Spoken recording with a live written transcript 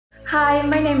Hi,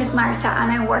 my name is Marta and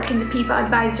I work in the People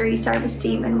Advisory Service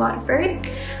team in Waterford.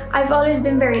 I've always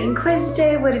been very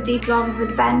inquisitive with a deep love of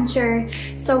adventure,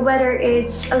 so whether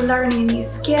it's learning a new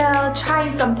skill, trying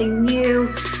something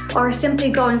new, or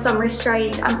simply going somewhere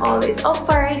strange, I'm always up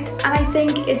for it. And I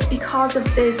think it's because of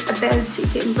this ability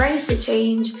to embrace the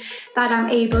change that I'm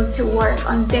able to work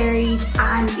on varied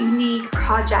and unique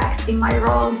projects in my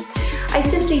role. I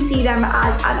simply see them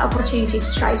as an opportunity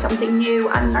to try something new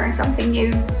and learn something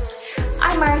new.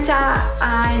 I'm Marta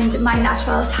and my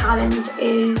natural talent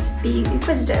is being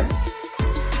inquisitive.